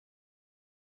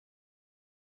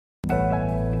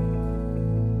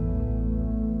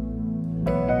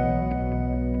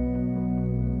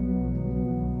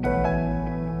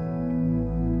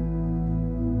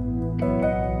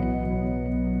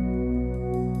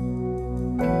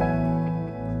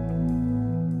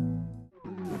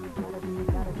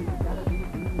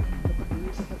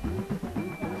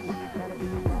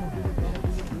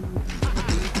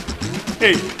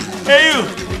Hey, hey you!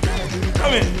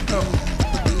 Come in.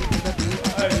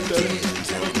 Hi, good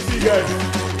to see you guys.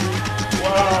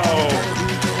 Wow.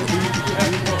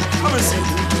 Have a seat.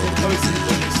 Have a seat.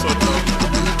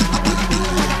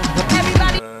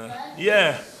 Everybody.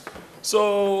 Yeah. So,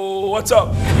 what's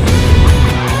up?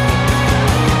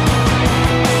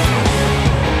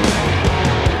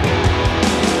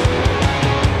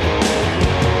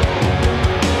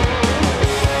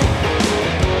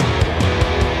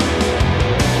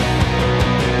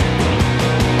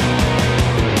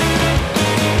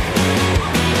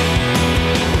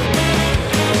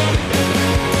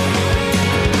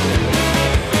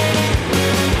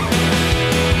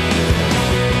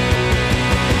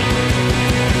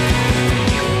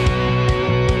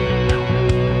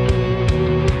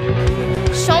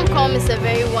 SHOMCOM is a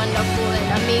very wonderful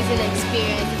and amazing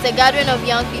experience. It's a gathering of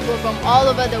young people from all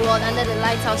over the world under the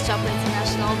Lighthouse Chapel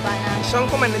International banner.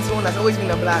 SHOMCOM and its own has always been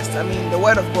a blast. I mean, the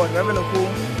Word of God, Reverend Oko,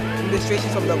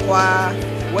 illustrations from the choir,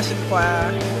 worship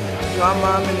choir,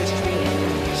 drama ministry.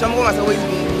 SHOMCOM has always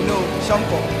been, you know,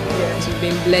 SHOMCOM. Yeah. We've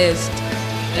been blessed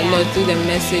a lot through the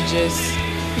messages.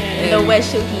 The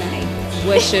worship night.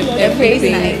 Worship,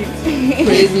 everything.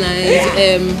 Praise night.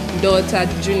 Daughter,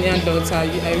 junior daughter.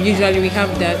 Usually we have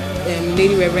that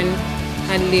Lady Reverend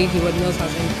and Lady what else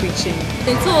has been preaching.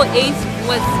 In 2008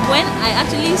 was when I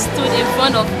actually stood in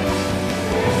front of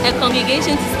a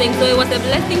congregation to sing, so it was a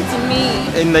blessing to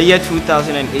me. In the year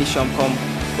 2008,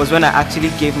 SHOMCOM was when I actually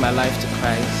gave my life to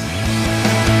Christ.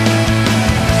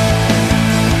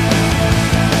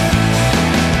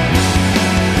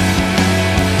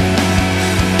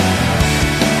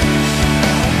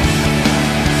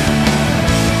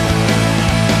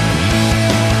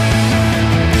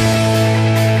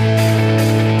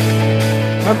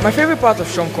 My favorite part of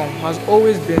SHOMCOM has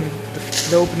always been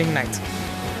the opening night.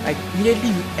 Like, immediately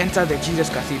you enter the Jesus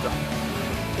Cathedral.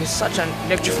 There's such an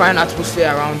electrifying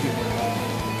atmosphere around you.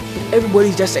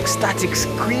 Everybody's just ecstatic,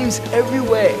 screams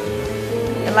everywhere.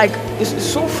 And like, it's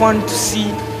so fun to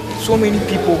see so many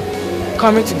people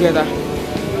coming together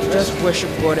to just worship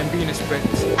God and be in His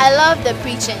presence. I love the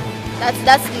preaching.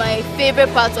 That's my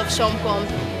favorite part of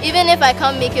SHOMCOM. Even if I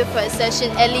can't make it for a session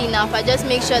early enough, I just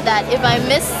make sure that if I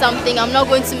miss something, I'm not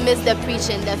going to miss the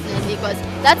preaching, definitely, because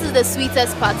that is the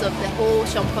sweetest part of the whole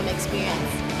SHOMCOM experience.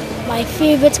 My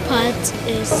favorite part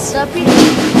is the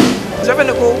preaching.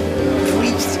 Reverend Oko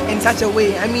preached in such a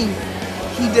way, I mean,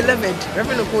 he delivered.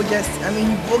 Reverend Oko he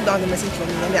broke down the message for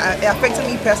me, and it affected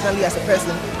me personally as a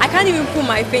person. I can't even put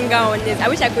my finger on this. I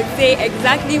wish I could say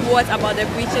exactly what about the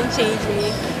preaching changed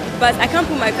me, but I can't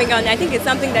put my finger on it. I think it's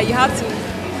something that you have to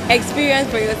experience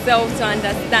for yourself to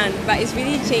understand, but it's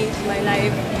really changed my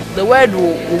life. The word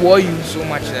will wow you so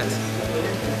much that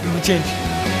you will change.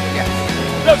 Yeah.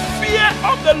 The fear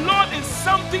of the Lord is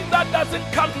something that doesn't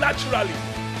come naturally.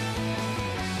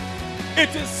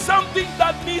 It is something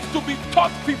that needs to be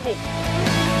taught people.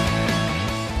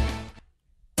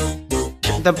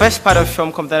 The best part of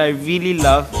SHOMCOM that I really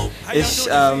love is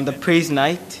the praise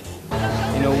night.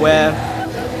 You know, where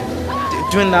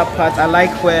during that part I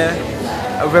like where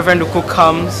Reverend Oko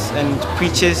comes and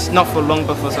preaches, not for long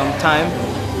but for some time.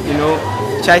 You know,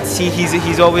 try to see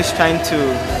he's always trying to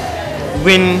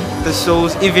win the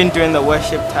souls even during the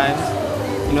worship times.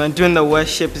 You know, and during the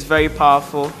worship is very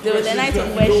powerful. There was a night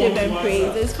of worship and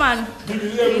praise. It was fun,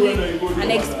 really, an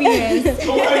experience.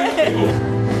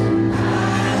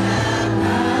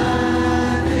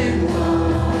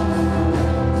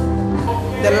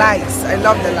 The lights, I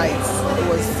love the lights. It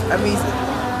was amazing.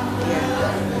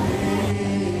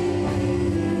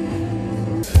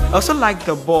 I also like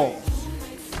the ball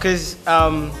because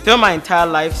through my entire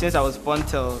life since I was born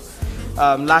till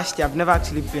last year, I've never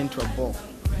actually been to a ball.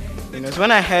 You know, so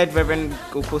when I heard Reverend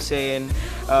Oko saying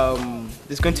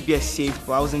there's going to be a safe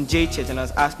ball, I was in J Church and I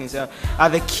was asking, so are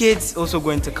the kids also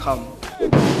going to come?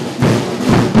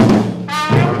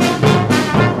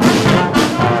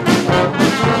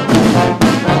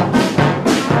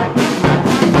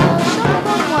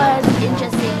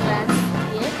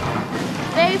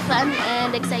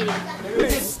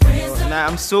 And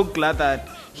I'm so glad that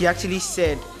he actually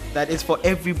said that it's for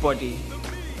everybody,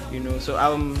 you know. So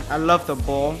I love the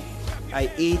ball.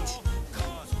 I ate.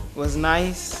 It was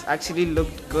nice. Actually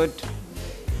looked good.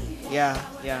 Yeah.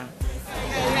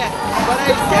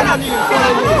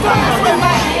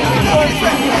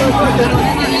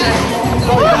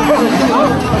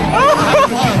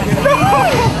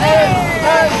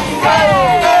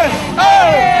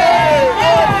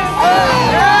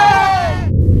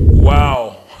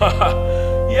 Wow.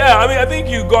 Yeah, I mean, I think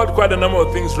you got quite a number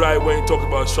of things right when you talk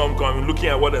about SHOMCOM and looking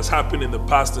at what has happened in the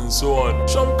past and so on.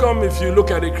 SHOMCOM, if you look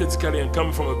at it critically and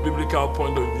come from a biblical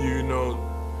point of view, you know,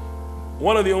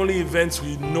 one of the only events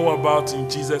we know about in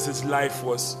Jesus' life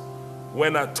was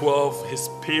when at 12, his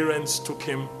parents took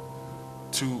him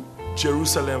to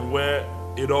Jerusalem, where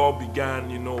it all began,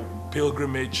 you know,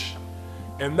 pilgrimage.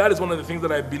 And that is one of the things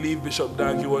that I believe Bishop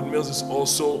Dag Heward-Mills is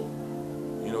also,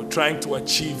 you know, trying to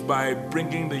achieve by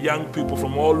bringing the young people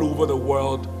from all over the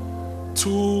world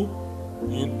to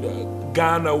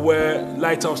Ghana, where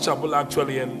Lighthouse Chapel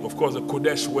actually, and of course the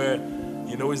Kodesh, where,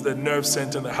 you know, is the nerve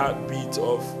center and the heartbeat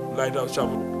of Lighthouse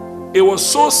Chapel. It was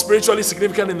so spiritually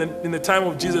significant in the time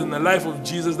of Jesus, in the life of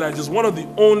Jesus, that it's one of the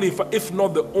only, if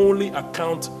not the only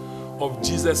account of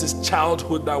Jesus'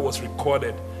 childhood that was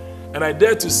recorded. And I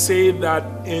dare to say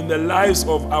that in the lives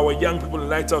of our young people in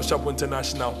Lighthouse Chapel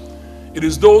International, it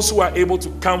is those who are able to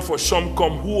come for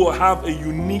SHOMCOM who will have a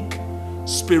unique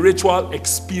spiritual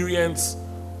experience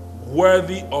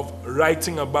worthy of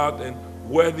writing about and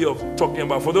worthy of talking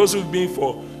about. For those who've been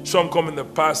for SHOMCOM in the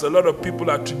past, a lot of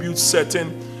people attribute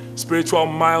certain spiritual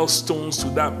milestones to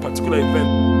that particular event.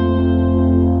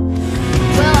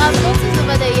 Well, I've noticed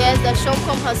over the years that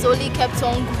SHOMCOM has only kept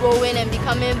on growing and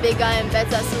becoming bigger and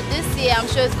better. So this year, I'm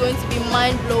sure it's going to be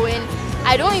mind-blowing.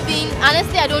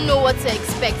 Honestly, I don't know what to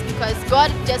expect, because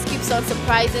God just keeps on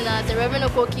surprising us. The Reverend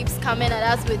Oko keeps coming at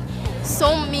us with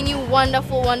so many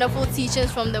wonderful, wonderful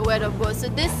teachings from the Word of God. So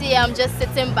this year, I'm just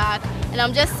sitting back and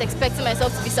I'm just expecting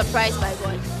myself to be surprised by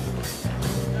God.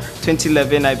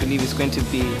 2011, I believe, is going to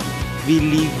be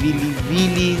really, really,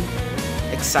 really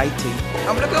exciting.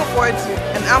 I'm looking forward to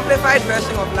an amplified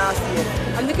version of last year.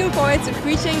 I'm looking forward to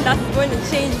preaching that's going to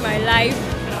change my life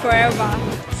forever.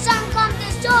 SHOMCOM,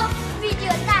 they show video,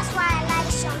 that's why I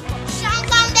like SHOMCOM.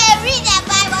 SHOMCOM, they read the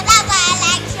Bible, that's why I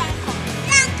like SHOMCOM.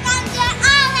 SHOMCOM, they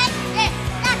always pray,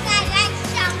 that's why I like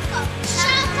SHOMCOM.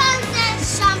 SHOMCOM,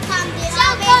 they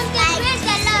always praise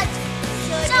the Lord.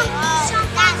 SHOMCOM,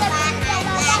 that's why I like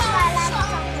SHOMCOM.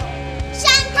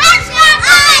 SHOMCOM, they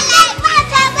always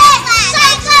like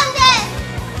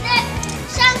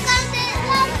SHOMCOM, they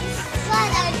love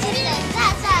God and Jesus,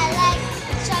 that's why I like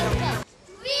SHOMCOM.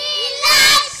 We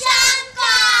like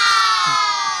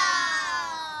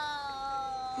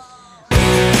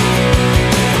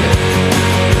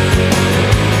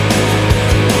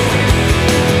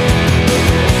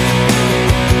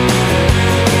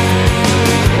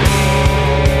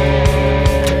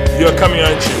You're coming,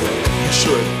 aren't you? You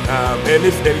should. And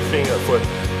if anything,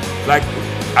 like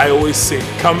I always say,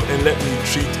 come and let me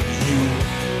treat you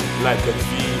like a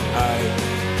VIP.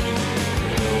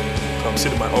 You know, come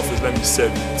sit in my office, let me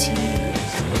serve you tea.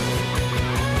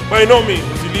 But you know me,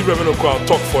 if you leave Reverend Oko, I'll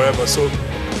talk forever. So,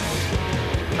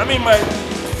 I mean, my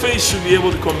face should be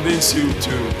able to convince you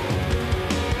to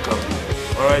come.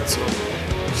 Alright, so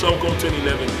SHOMCOM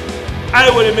 2011. I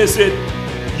wouldn't miss it.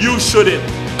 You shouldn't.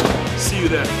 See you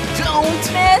there. Don't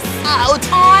miss out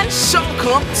on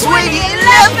SHOMCOM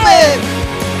 2011!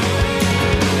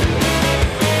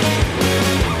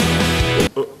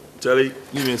 Oh, Charlie,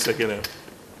 give me a second now.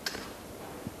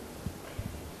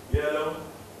 Yeah, hello?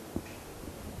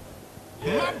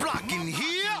 Yeah. My block in here.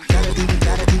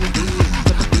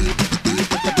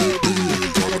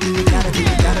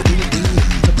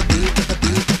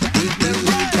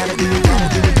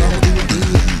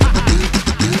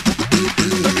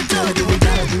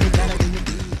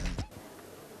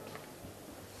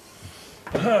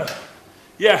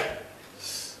 Yeah.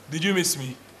 Did you miss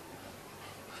me?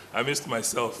 I missed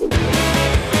myself.